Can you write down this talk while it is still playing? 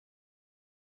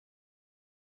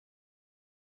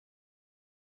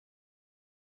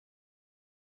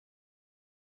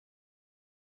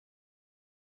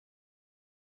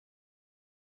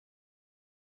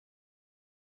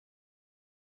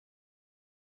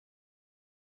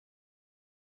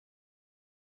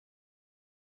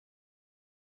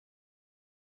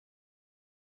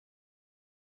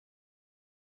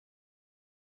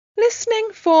Listening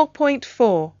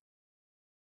 4.4.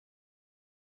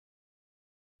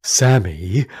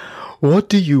 Sammy, what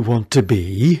do you want to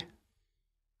be?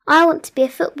 I want to be a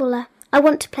footballer. I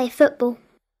want to play football.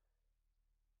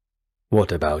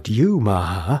 What about you,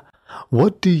 Maha?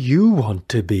 What do you want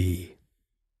to be?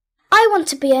 I want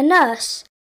to be a nurse.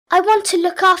 I want to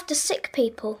look after sick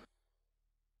people.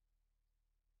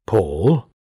 Paul,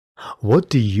 what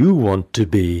do you want to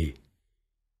be?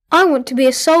 I want to be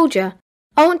a soldier.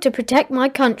 I want to protect my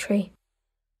country.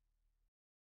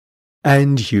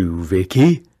 And you,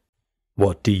 Vicky?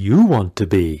 What do you want to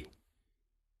be?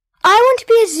 I want to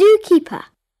be a zookeeper.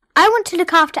 I want to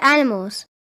look after animals.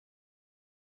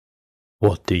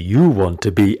 What do you want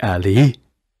to be, Ali?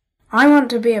 I want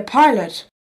to be a pilot.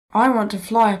 I want to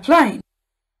fly a plane.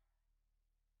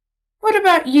 What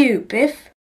about you,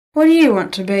 Biff? What do you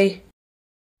want to be?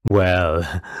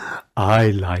 Well, I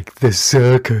like the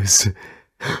circus,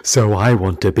 so I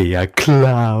want to be a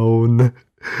clown.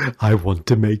 I want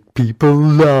to make people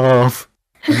laugh.